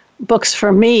books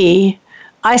for me,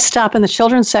 I stop in the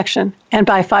children's section and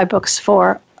buy 5 books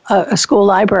for a school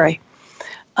library,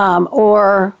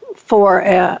 or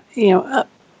for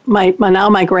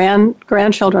my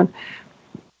grandchildren,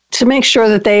 to make sure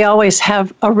that they always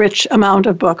have a rich amount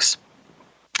of books.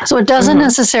 So it doesn't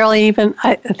necessarily even,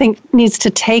 I think, needs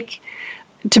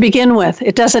to begin with.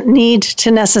 It doesn't need to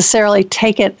necessarily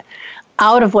take it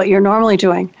out of what you're normally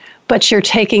doing, but you're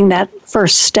taking that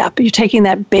first step. You're taking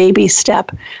that baby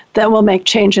step that will make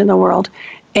change in the world.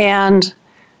 And,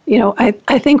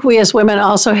 I think we as women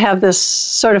also have this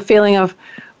sort of feeling of,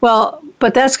 well,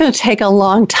 but that's going to take a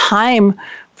long time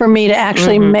for me to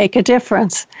actually make a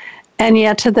difference. And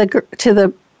yet to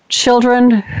the children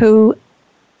who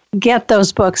get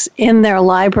those books in their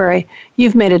library,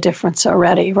 you've made a difference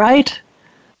already, right?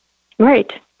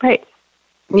 Right.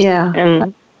 Yeah.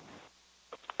 And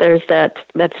there's that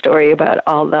story about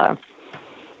all the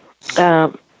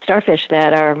starfish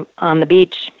that are on the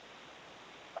beach,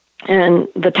 and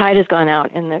the tide has gone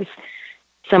out, and there's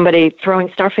somebody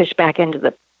throwing starfish back into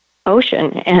the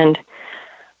ocean, and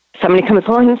somebody comes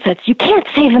along and says, "You can't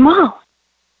save them all."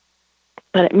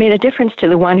 But it made a difference to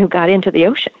the one who got into the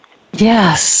ocean.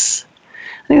 Yes.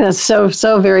 I think that's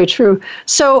so very true.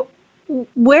 So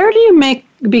where do you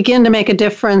begin to make a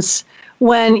difference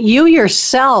when you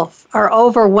yourself are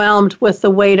overwhelmed with the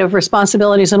weight of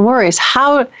responsibilities and worries?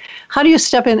 How do you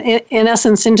step in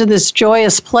essence into this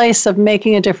joyous place of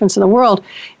making a difference in the world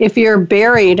if you're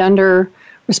buried under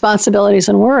responsibilities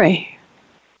and worry?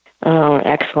 Oh,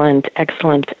 excellent.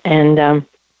 And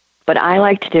what I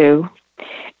like to do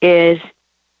is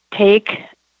take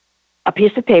a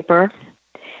piece of paper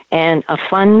and a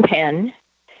fun pen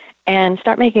and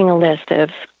start making a list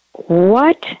of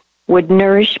what would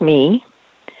nourish me,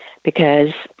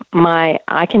 because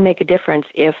I can make a difference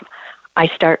if I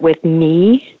start with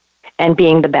me and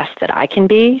being the best that I can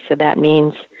be. So that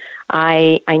means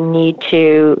I need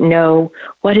to know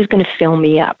what is going to fill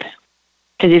me up.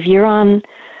 Because if you're on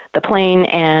the plane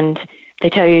and they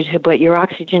tell you to put your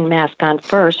oxygen mask on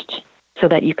first so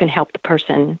that you can help the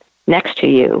person next to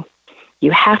you,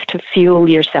 you have to fuel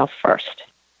yourself first.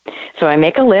 So I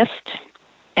make a list,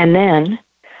 and then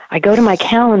I go to my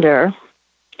calendar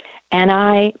and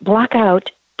I block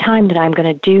out time that I'm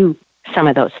going to do some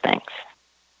of those things.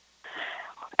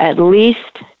 At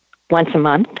least once a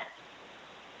month,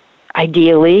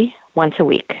 ideally once a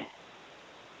week.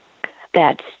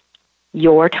 That's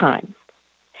your time.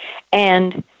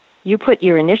 And you put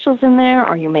your initials in there,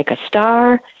 or you make a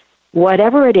star,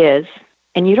 whatever it is,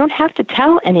 and you don't have to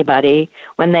tell anybody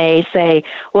when they say,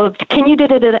 "Well, can you do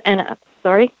it?" And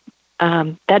sorry,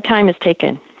 that time is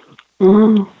taken.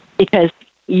 Because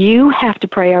you have to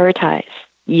prioritize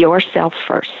yourself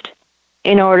first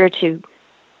in order to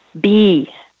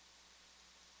be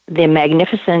the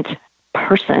magnificent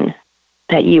person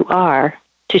that you are,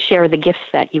 to share the gifts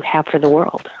that you have for the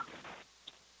world.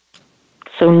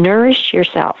 So nourish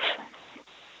yourself.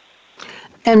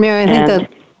 And Mary,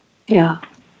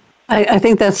 I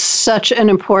think that's such an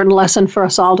important lesson for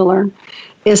us all to learn,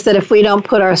 is that if we don't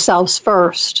put ourselves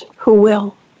first, who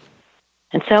will?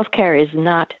 And self-care is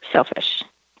not selfish.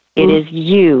 It is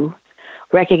you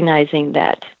recognizing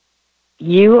that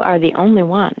you are the only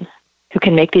one who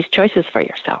can make these choices for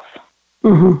yourself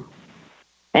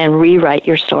and rewrite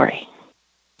your story.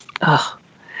 Oh,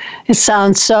 It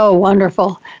sounds so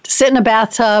wonderful to sit in a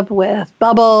bathtub with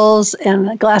bubbles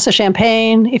and a glass of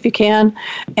champagne, if you can,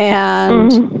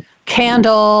 and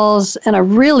candles, and a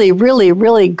really, really,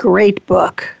 really great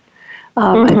book.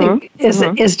 I think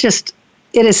is just,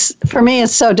 it is, for me,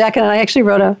 it's so decadent. I actually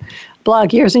wrote a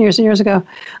blog years and years and years ago.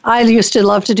 I used to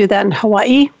love to do that in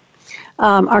Hawaii.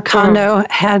 Our condo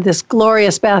had this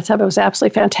glorious bathtub. It was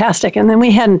absolutely fantastic. And then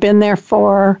we hadn't been there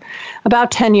for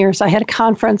about 10 years. I had a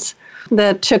conference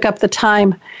that took up the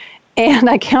time. And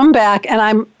I come back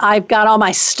and I've got all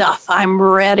my stuff. I'm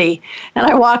ready. And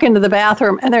I walk into the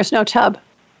bathroom and there's no tub.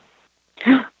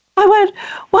 I went,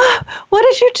 what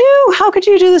did you do? How could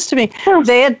you do this to me?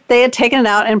 They had taken it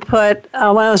out and put one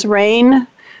of those rain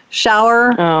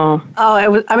shower.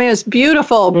 It was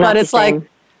beautiful, but it's like,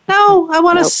 no, I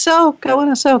want to soak. I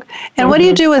want to soak. And what do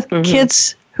you do with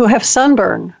kids who have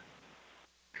sunburn?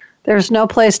 There's no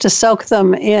place to soak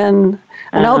them in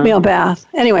an oatmeal bath.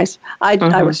 Anyways,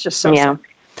 I was just so sad.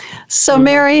 So,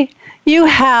 Mary, you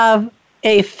have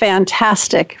a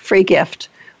fantastic free gift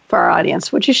for our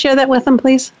audience. Would you share that with them,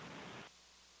 please?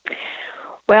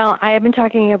 Well, I have been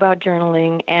talking about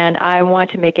journaling, and I want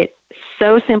to make it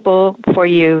so simple for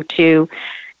you to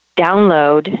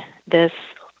download this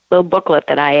little booklet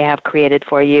that I have created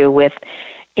for you with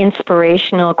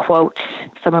inspirational quotes,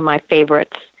 some of my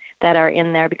favorites that are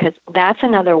in there, because that's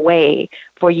another way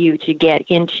for you to get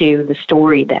into the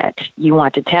story that you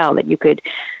want to tell, that you could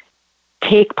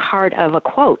take part of a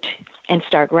quote and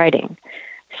start writing.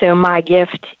 So my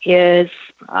gift is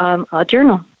a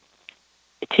journal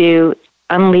to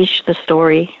unleash the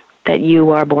story that you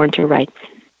are born to write.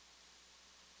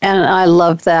 And I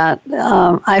love that.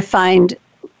 I find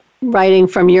writing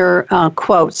from your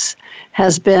quotes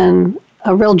has been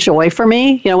a real joy for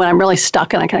me. You know, when I'm really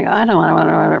stuck and I kind of go, I don't want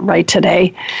to write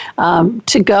today,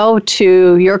 to go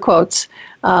to your quotes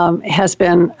has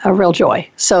been a real joy.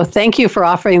 So thank you for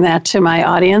offering that to my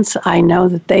audience. I know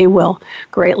that they will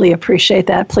greatly appreciate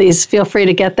that. Please feel free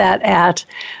to get that at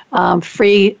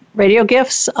Free Radio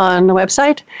Gifts on the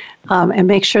website, and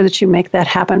make sure that you make that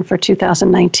happen for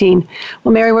 2019.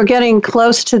 Well, Mary, we're getting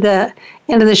close to the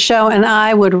end of the show, and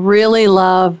I would really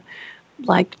love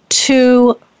like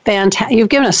two fantastic, you've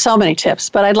given us so many tips,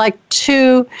 but I'd like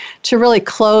two to really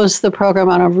close the program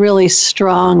on a really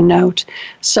strong note.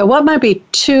 So what might be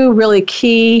two really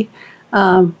key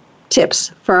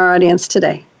tips for our audience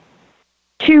today?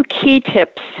 Two key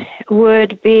tips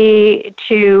would be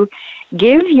to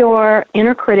give your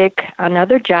inner critic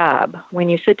another job when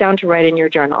you sit down to write in your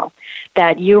journal,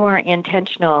 that you are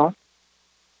intentional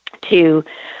to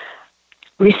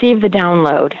receive the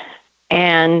download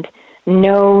and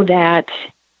know that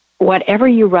whatever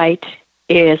you write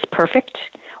is perfect.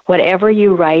 Whatever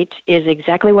you write is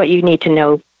exactly what you need to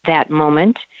know that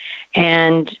moment.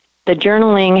 And the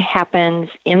journaling happens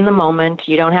in the moment.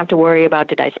 You don't have to worry about,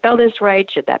 did I spell this right?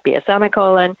 Should that be a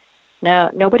semicolon? No,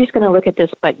 nobody's going to look at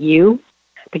this but you.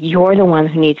 But you're the one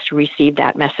who needs to receive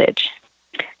that message.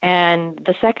 And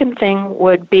the second thing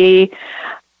would be,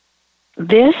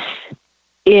 this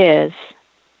is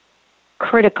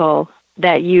critical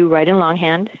that you write in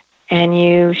longhand and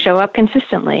you show up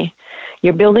consistently.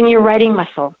 You're building your writing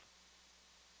muscle.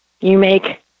 You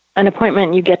make an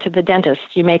appointment, you get to the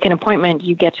dentist. You make an appointment,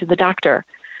 you get to the doctor.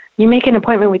 You make an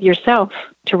appointment with yourself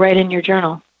to write in your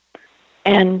journal.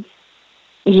 And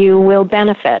you will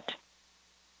benefit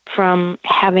from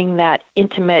having that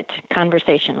intimate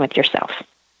conversation with yourself.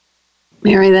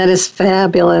 Mary, that is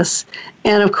fabulous.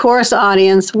 And of course,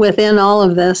 audience, within all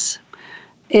of this,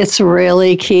 it's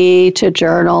really key to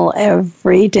journal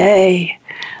every day.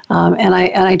 And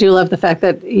I do love the fact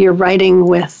that you're writing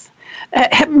with,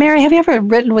 Mary, have you ever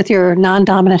written with your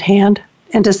non-dominant hand?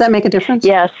 And does that make a difference?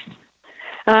 Yes.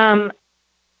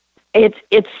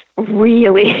 It's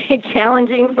really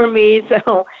challenging for me.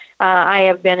 So I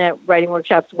have been at writing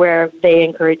workshops where they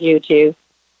encourage you to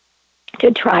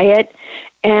try it.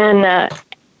 And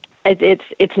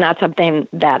it's not something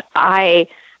that I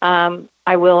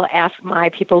will ask my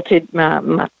people to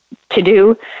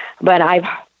do, but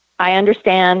I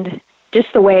understand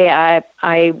just the way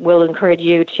I will encourage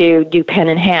you to do pen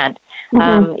in hand.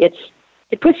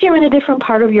 It puts you in a different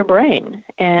part of your brain,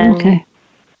 and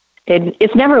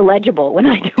it's never legible when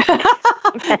I do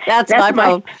it. That's my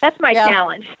problem. That's my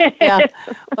challenge. Yeah.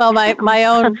 Well,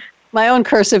 my own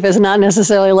cursive is not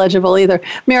necessarily legible either.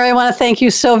 Mary, I want to thank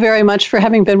you so very much for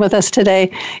having been with us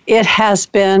today. It has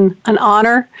been an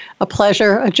honor, a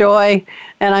pleasure, a joy,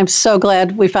 and I'm so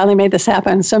glad we finally made this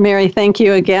happen. So, Mary, thank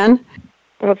you again.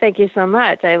 Well, thank you so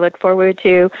much. I look forward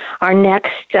to our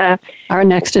next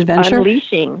adventure.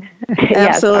 Unleashing.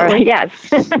 Absolutely. Yes.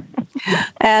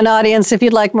 And audience, if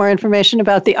you'd like more information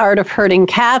about the art of herding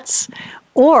cats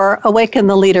or awaken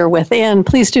the leader within,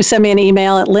 please do send me an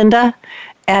email at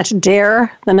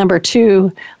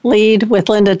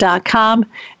linda@leadwithlinda.com.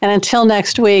 And until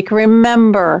next week,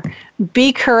 remember,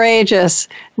 be courageous,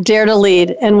 dare to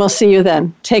lead, and we'll see you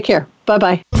then. Take care.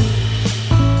 Bye-bye.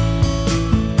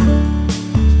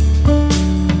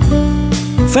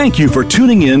 Thank you for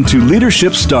tuning in to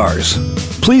Leadership Stars.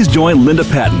 Please join Linda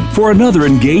Patten for another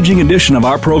engaging edition of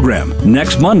our program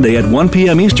next Monday at 1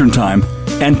 p.m. Eastern Time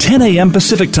and 10 a.m.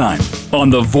 Pacific Time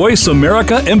on the Voice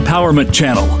America Empowerment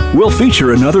Channel. We'll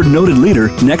feature another noted leader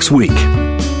next week.